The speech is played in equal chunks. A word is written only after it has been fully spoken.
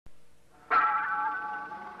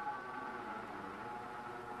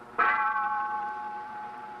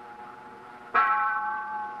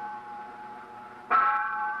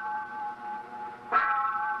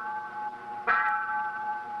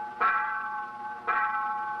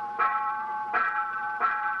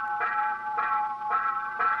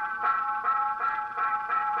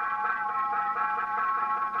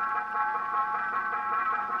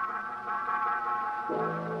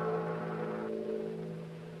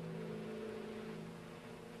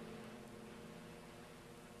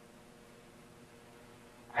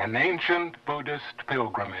An ancient Buddhist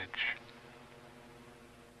pilgrimage.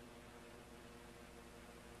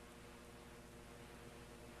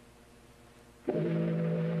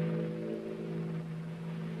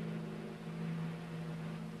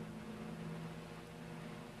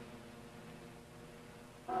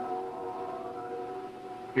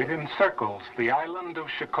 It encircles the island of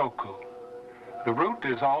Shikoku. The route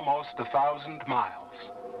is almost 1,000 miles.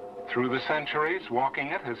 Through the centuries, walking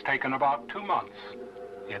it has taken about 2 months.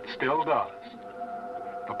 It still does.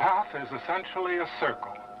 The path is essentially a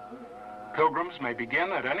circle. Pilgrims may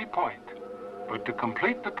begin at any point, but to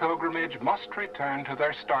complete the pilgrimage must return to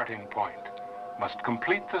their starting point, must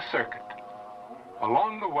complete the circuit.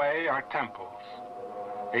 Along the way are temples.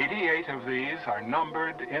 88 of these are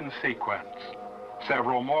numbered in sequence.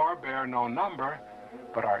 Several more bear no number,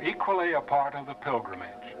 but are equally a part of the pilgrimage.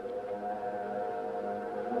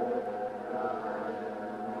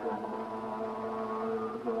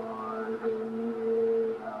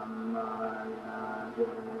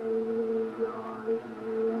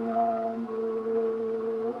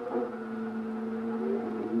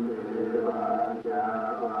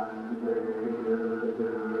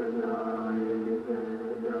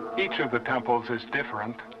 Each of the temples is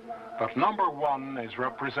different, but number 1 is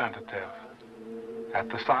representative. At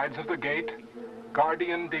the sides of the gate,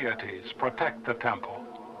 guardian deities protect the temple.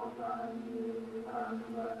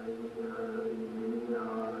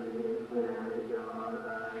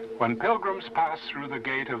 When pilgrims pass through the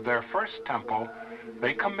gate of their first temple,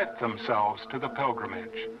 they commit themselves to the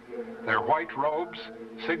pilgrimage. Their white robes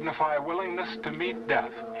signify willingness to meet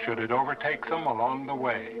death should it overtake them along the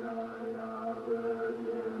way.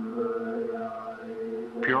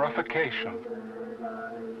 Purification.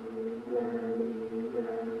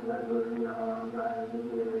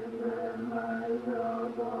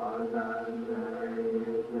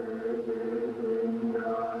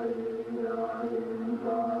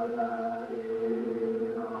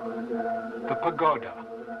 The pagoda,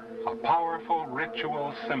 a powerful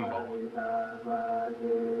ritual symbol.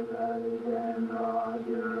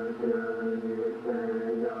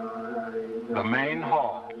 The main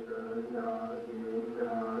hall.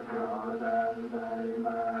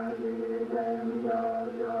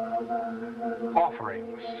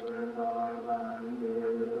 Offerings.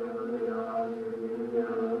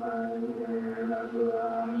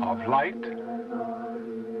 Of light.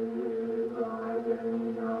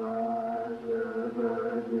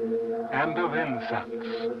 And of incense.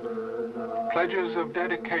 Pledges of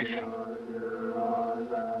dedication.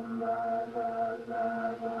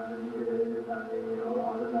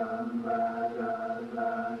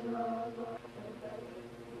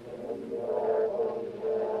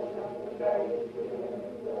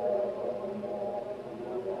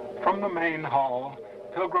 From the main hall,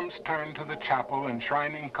 pilgrims turn to the chapel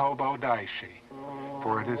enshrining Kobo Daishi,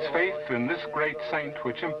 for it is faith in this great saint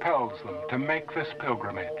which impels them to make this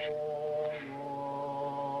pilgrimage.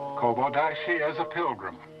 Kobo Daishi as a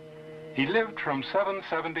pilgrim. He lived from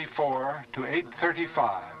 774 to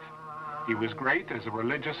 835. He was great as a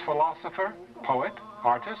religious philosopher, poet,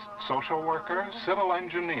 artist, social worker, civil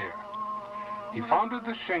engineer. He founded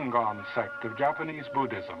the Shingon sect of Japanese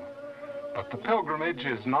Buddhism, but the pilgrimage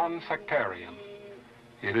is non-sectarian.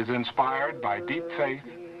 It is inspired by deep faith,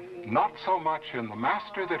 not so much in the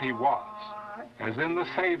master that he was, as in the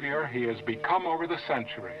savior he has become over the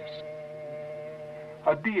centuries.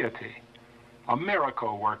 A deity, a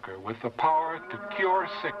miracle worker with the power to cure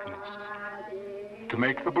sickness, to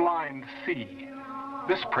make the blind see.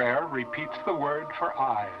 This prayer repeats the word for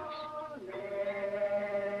eyes.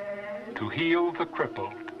 To heal the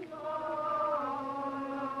crippled.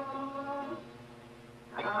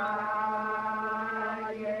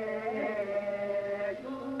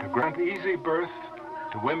 To grant easy birth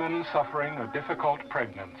to women suffering a difficult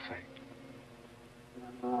pregnancy.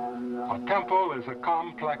 A temple is a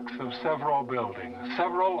complex of several buildings,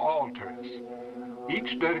 several altars,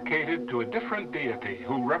 each dedicated to a different deity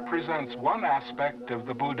who represents one aspect of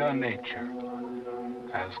the Buddha nature,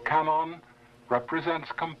 as Kanon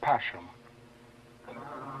represents compassion.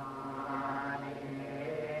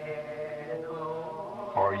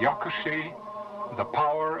 Or Yakushi, the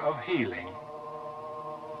power of healing.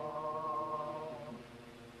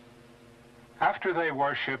 After they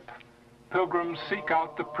worship, pilgrims seek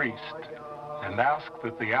out the priest and ask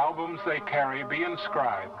that the albums they carry be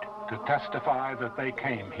inscribed to testify that they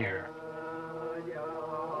came here.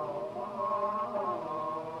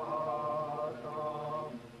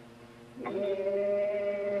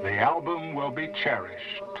 The album will be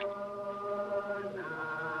cherished.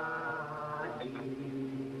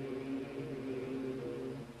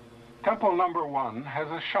 Temple number 1 has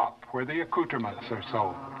a shop where the accoutrements are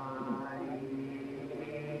sold.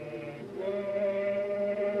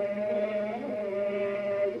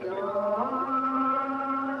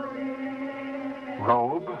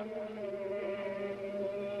 Robe,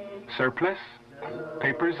 surplice,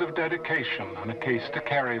 papers of dedication, and a case to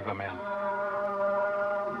carry them in.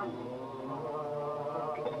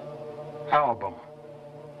 Album.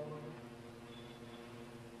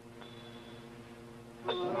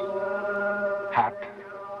 Hat.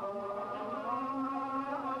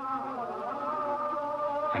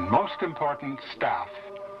 And most important, staff.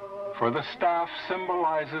 For the staff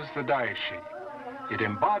symbolizes the Daishi. It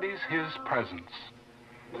embodies his presence.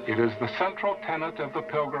 It is the central tenet of the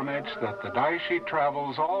pilgrimage that the Daishi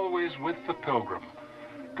travels always with the pilgrim,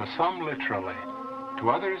 to some literally, to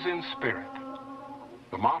others in spirit.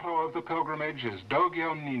 The motto of the pilgrimage is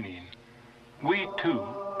Dogyo Ninin, we two,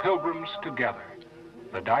 pilgrims together,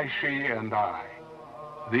 the Daishi and I.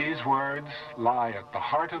 These words lie at the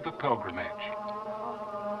heart of the pilgrimage.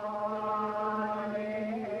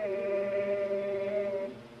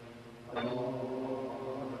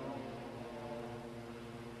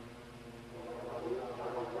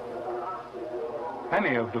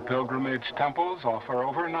 Many of the pilgrimage temples offer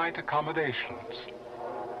overnight accommodations.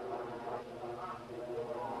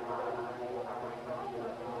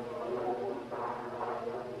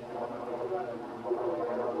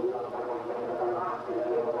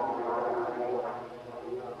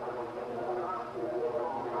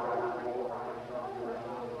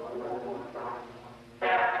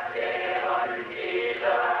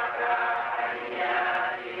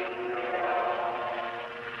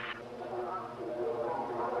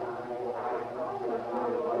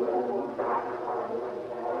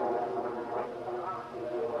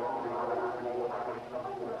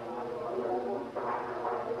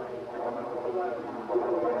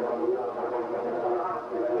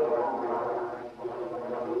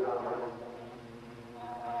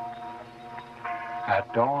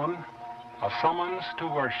 At dawn, a summons to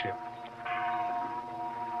worship.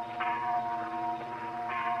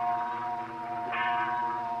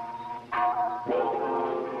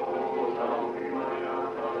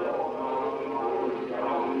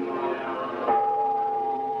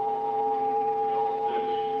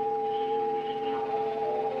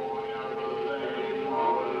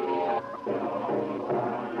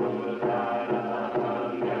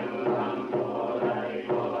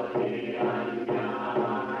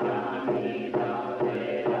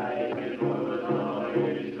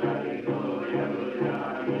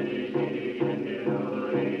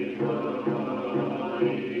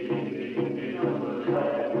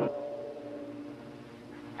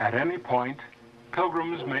 At any point,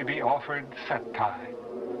 pilgrims may be offered settai,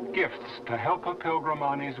 gifts to help a pilgrim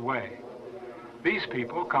on his way. These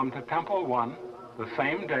people come to Temple 1 the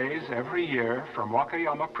same days every year from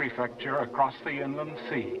Wakayama Prefecture across the inland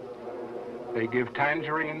sea. They give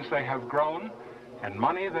tangerines they have grown and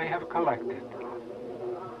money they have collected.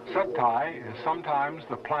 Settai is sometimes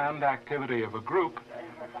the planned activity of a group,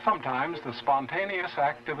 sometimes the spontaneous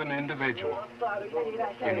act of an individual.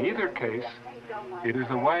 In either case, it is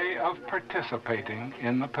a way of participating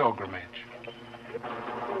in the pilgrimage.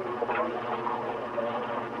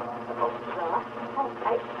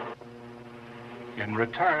 In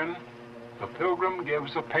return, the pilgrim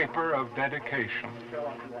gives a paper of dedication.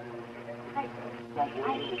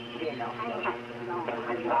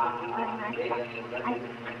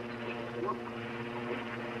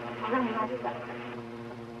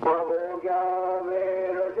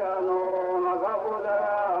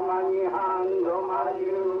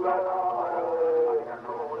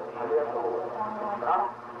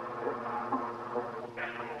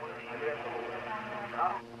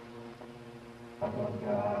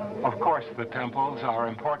 Of course, the temples are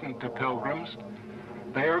important to pilgrims.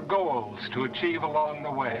 They are goals to achieve along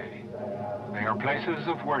the way. They are places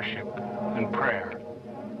of worship and prayer.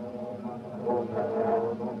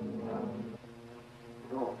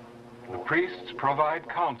 The priests provide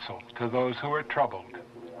counsel to those who are troubled.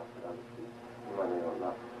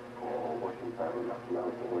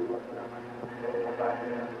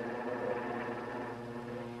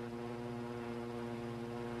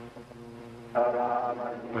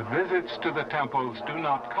 But visits to the temples do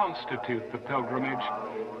not constitute the pilgrimage,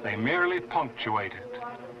 they merely punctuate it.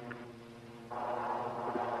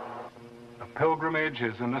 The pilgrimage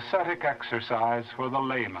is an ascetic exercise for the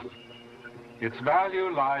layman. Its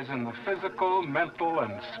value lies in the physical, mental,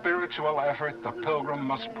 and spiritual effort the pilgrim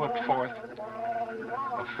must put forth,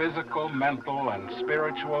 the physical, mental, and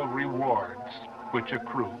spiritual rewards which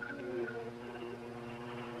accrue.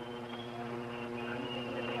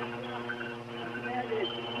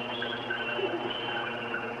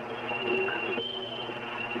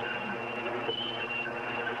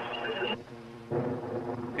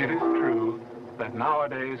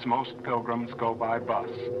 nowadays most pilgrims go by bus.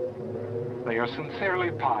 They are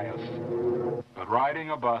sincerely pious, but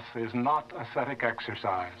riding a bus is not ascetic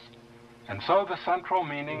exercise. And so the central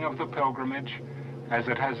meaning of the pilgrimage, as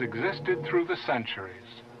it has existed through the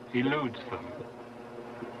centuries, eludes them.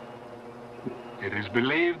 It is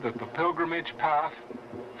believed that the pilgrimage path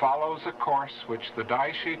follows a course which the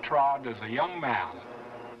Daishi trod as a young man,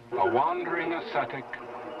 a wandering ascetic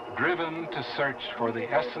driven to search for the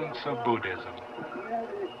essence of Buddhism.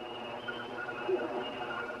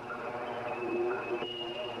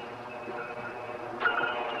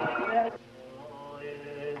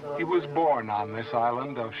 He was born on this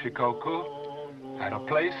island of Shikoku at a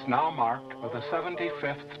place now marked for the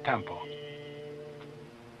 75th temple.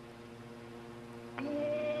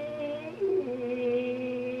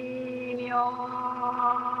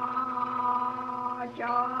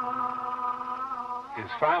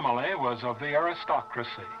 His family was of the aristocracy.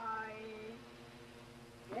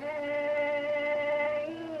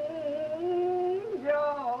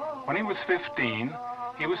 When he was 15,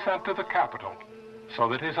 he was sent to the capital so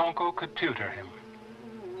that his uncle could tutor him.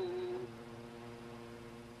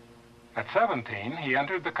 At 17, he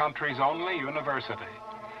entered the country's only university,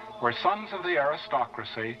 where sons of the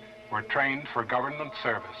aristocracy were trained for government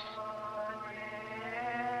service.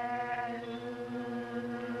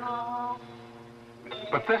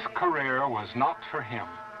 But this career was not for him.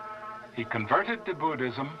 He converted to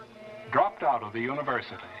Buddhism, dropped out of the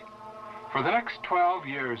university. For the next 12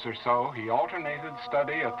 years or so, he alternated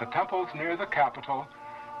study at the temples near the capital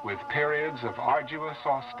with periods of arduous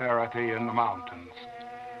austerity in the mountains.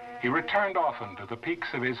 He returned often to the peaks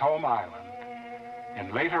of his home island.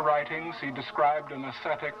 In later writings, he described an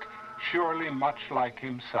ascetic surely much like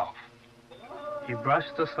himself. He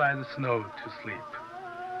brushed aside the snow to sleep,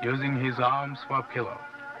 using his arms for a pillow.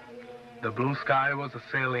 The blue sky was the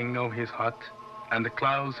ceiling of his hut, and the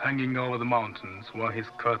clouds hanging over the mountains were his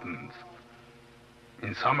curtains.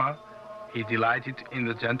 In summer, he delighted in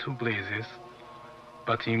the gentle breezes,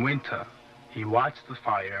 but in winter, he watched the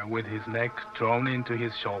fire with his neck drawn into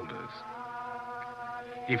his shoulders.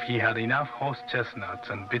 If he had enough horse chestnuts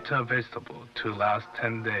and bitter vegetable to last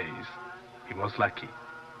 10 days, he was lucky.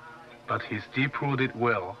 But his deep-rooted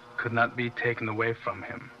will could not be taken away from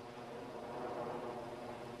him.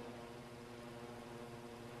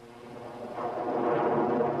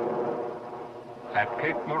 At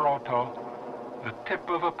Cape Moroto, the tip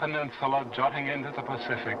of a peninsula jutting into the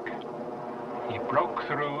Pacific, he broke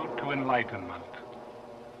through to enlightenment.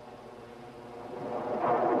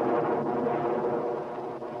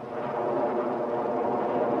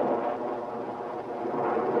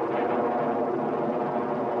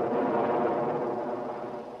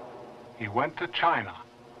 He went to China,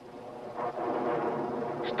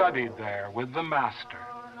 studied there with the master,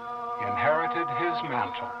 inherited his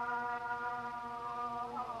mantle.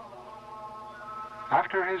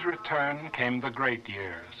 After his return came the great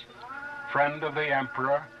years. Friend of the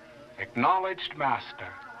emperor, acknowledged master.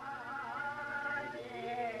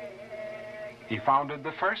 He founded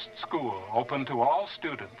the first school open to all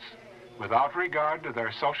students without regard to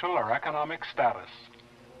their social or economic status.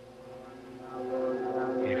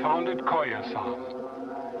 He founded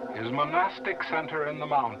Koyasan, his monastic center in the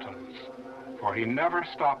mountains, for he never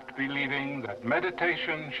stopped believing that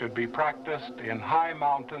meditation should be practiced in high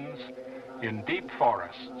mountains, in deep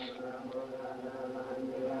forests.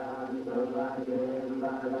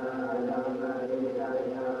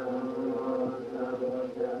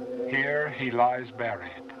 Here he lies buried.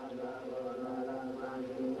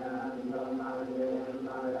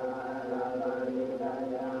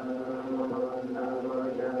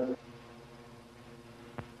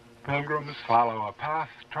 Pilgrims follow a path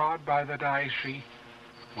trod by the Daishi,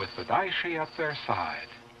 with the Daishi at their side.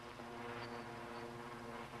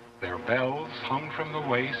 Their bells, hung from the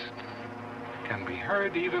waist, can be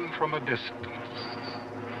heard even from a distance.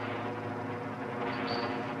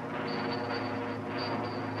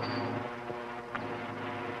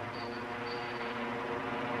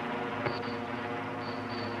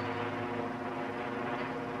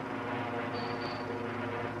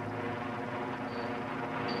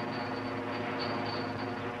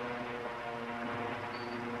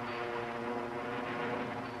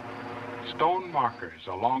 Stone markers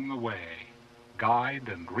along the way guide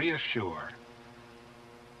and reassure.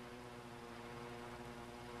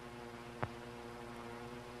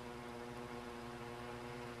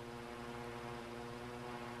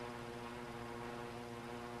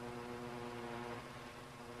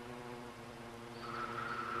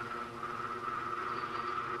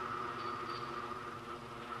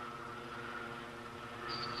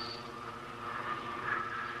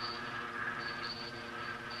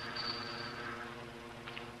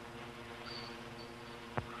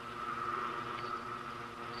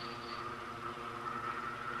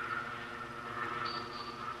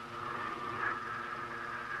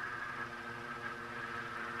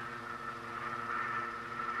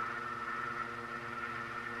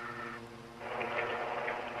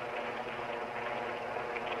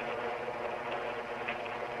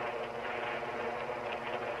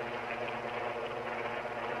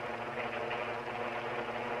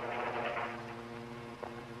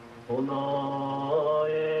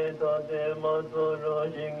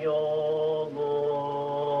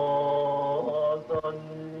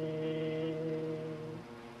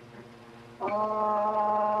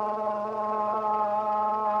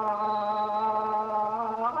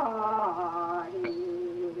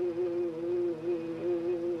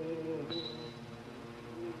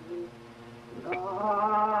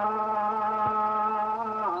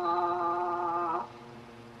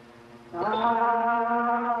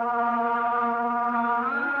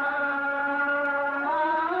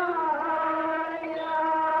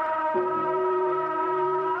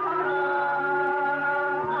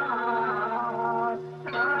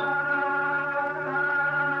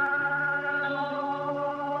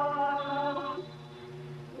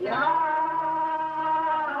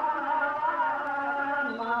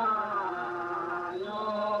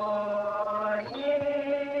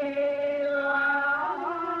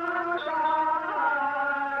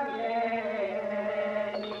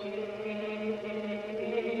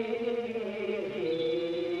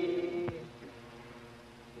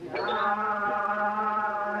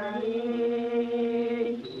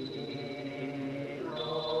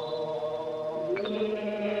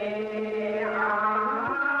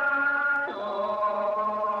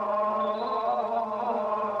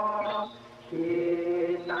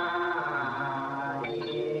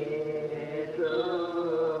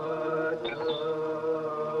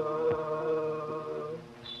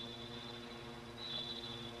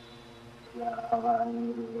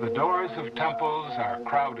 The doors of temples are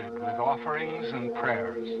crowded with offerings and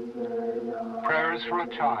prayers. Prayers for a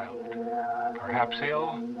child, perhaps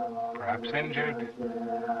ill, perhaps injured,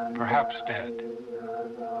 perhaps dead.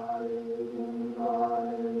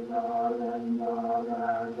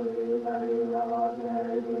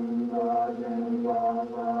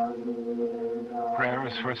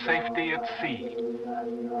 Prayers for safety at sea.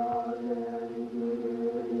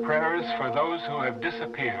 Prayers for those who have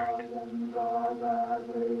disappeared.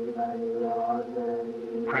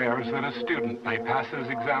 Prayers that a student may pass his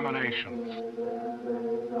examinations.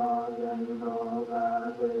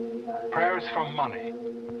 Prayers for money.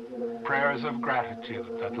 Prayers of gratitude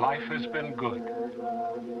that life has been good.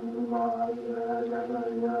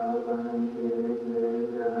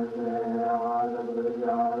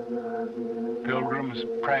 Pilgrims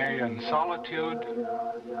pray in solitude.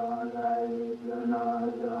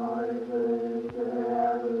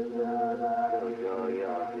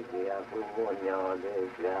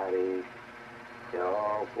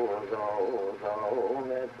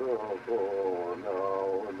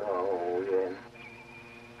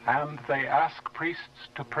 And they ask priests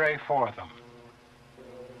to pray for them.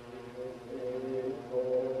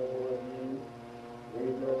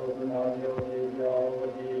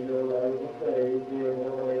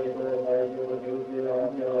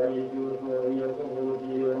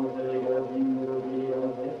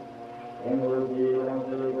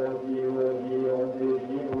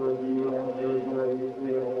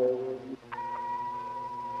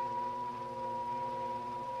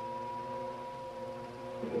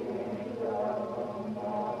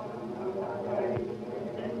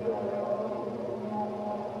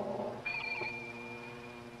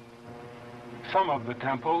 Some of the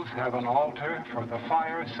temples have an altar for the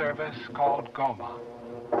fire service called Goma.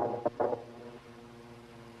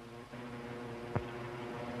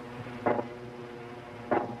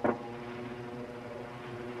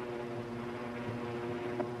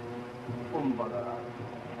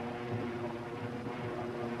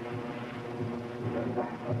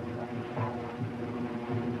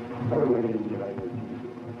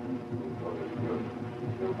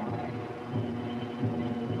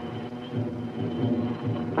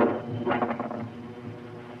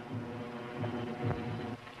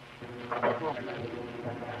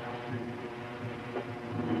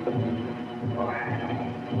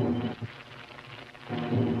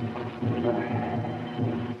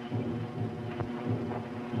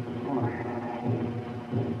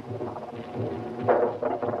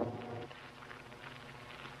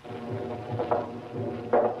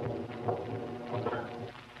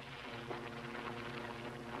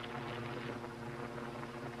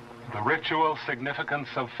 The ritual significance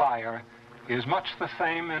of fire is much the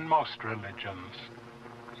same in most religions.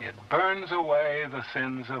 It burns away the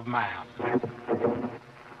sins of man.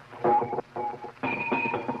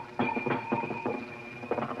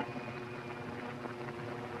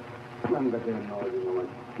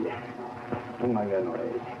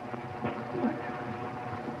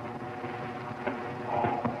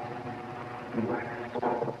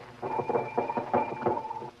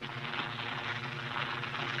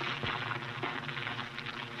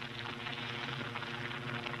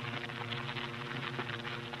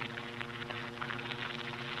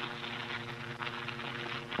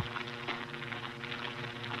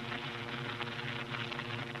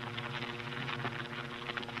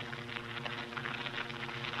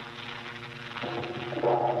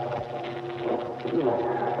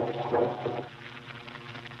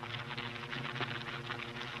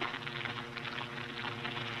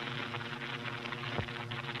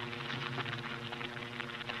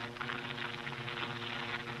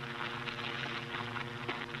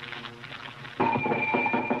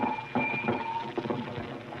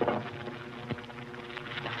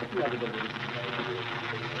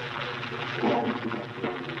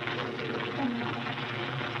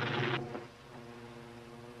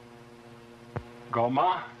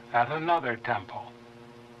 Goma at another temple.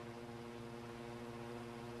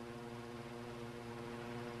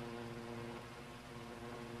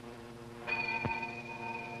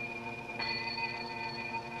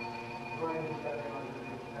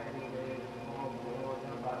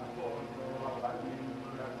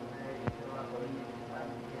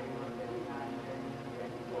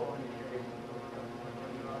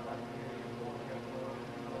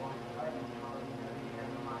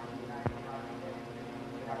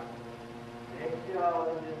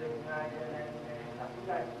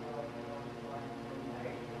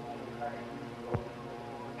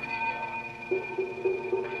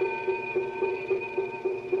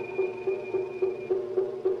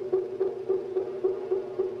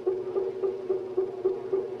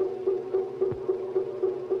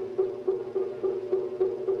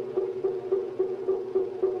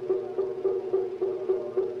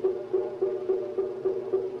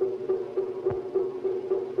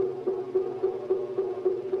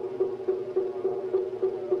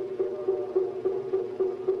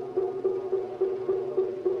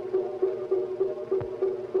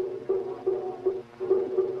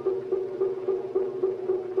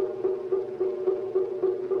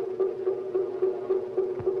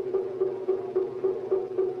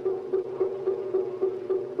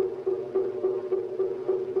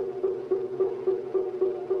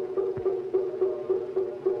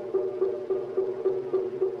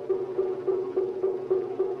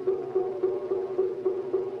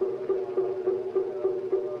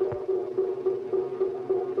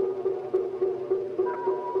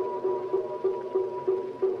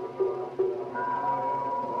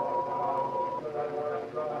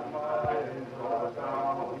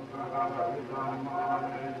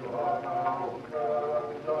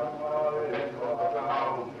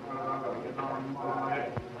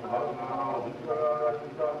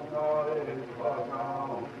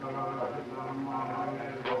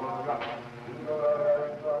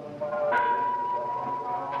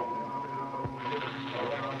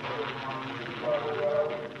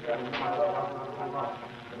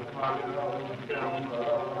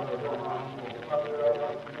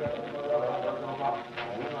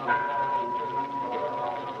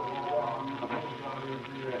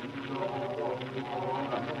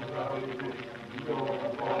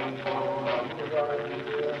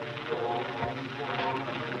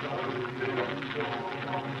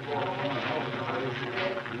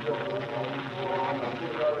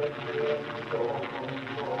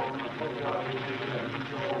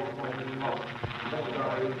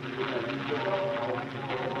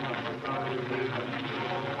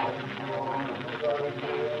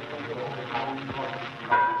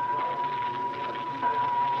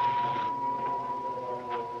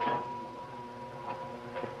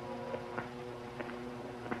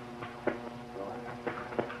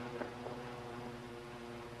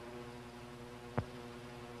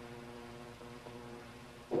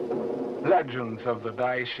 Legends of the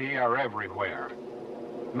Daishi are everywhere.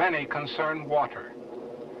 Many concern water,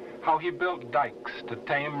 how he built dikes to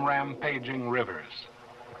tame rampaging rivers,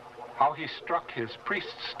 how he struck his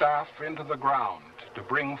priest staff into the ground to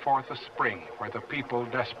bring forth a spring where the people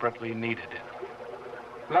desperately needed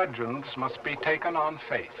it. Legends must be taken on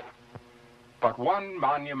faith, but one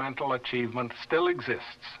monumental achievement still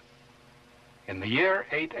exists. In the year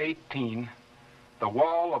 818, the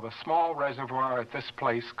wall of a small reservoir at this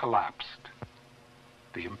place collapsed.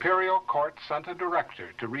 The imperial court sent a director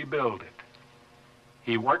to rebuild it.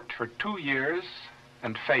 He worked for 2 years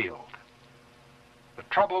and failed. The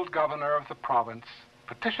troubled governor of the province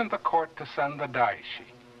petitioned the court to send the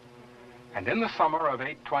Daishi, and in the summer of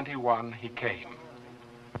 821 he came.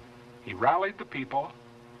 He rallied the people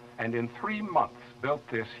and in 3 months built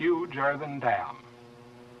this huge earthen dam.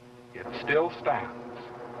 It still stands,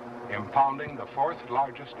 impounding the 4th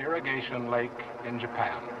largest irrigation lake in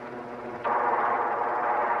Japan.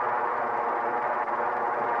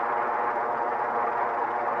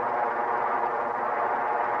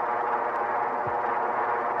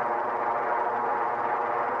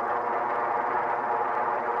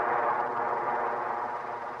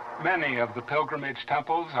 Many of the pilgrimage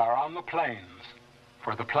temples are on the plains,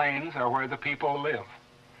 for the plains are where the people live.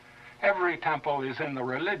 Every temple is in the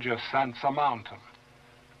religious sense a mountain,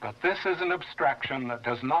 but this is an abstraction that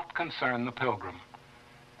does not concern the pilgrim.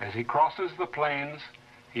 As he crosses the plains,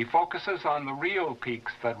 he focuses on the real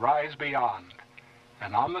peaks that rise beyond,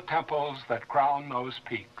 and on the temples that crown those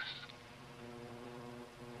peaks.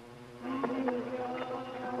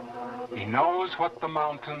 He knows what the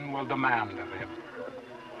mountain will demand of him,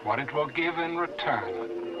 what it will give in return,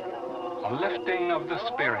 a lifting of the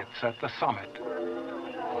spirits at the summit,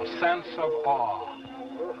 a sense of awe.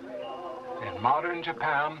 In modern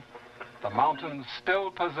Japan, the mountains still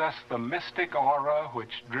possess the mystic aura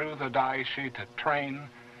which drew the Daishi to train,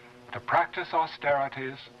 to practice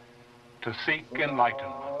austerities, to seek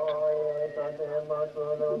enlightenment.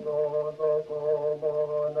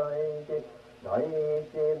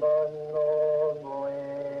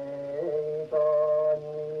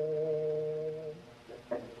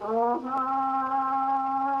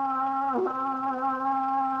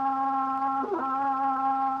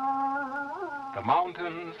 The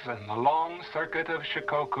mountains and the long circuit of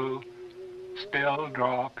Shikoku still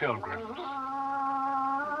draw pilgrims.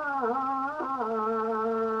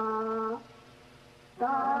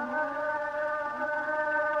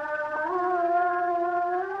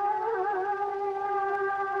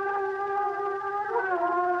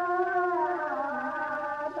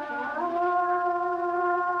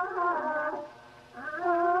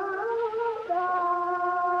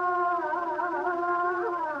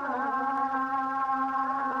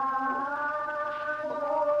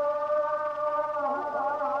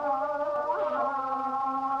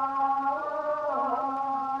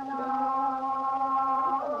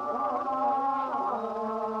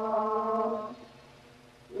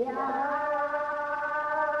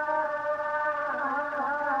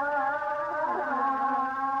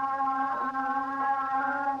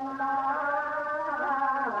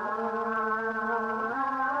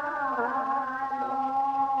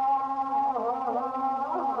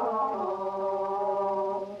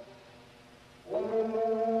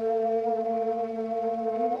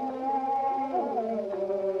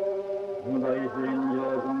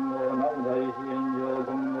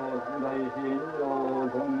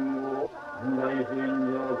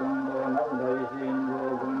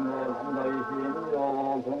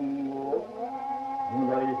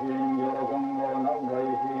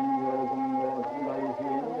 Nam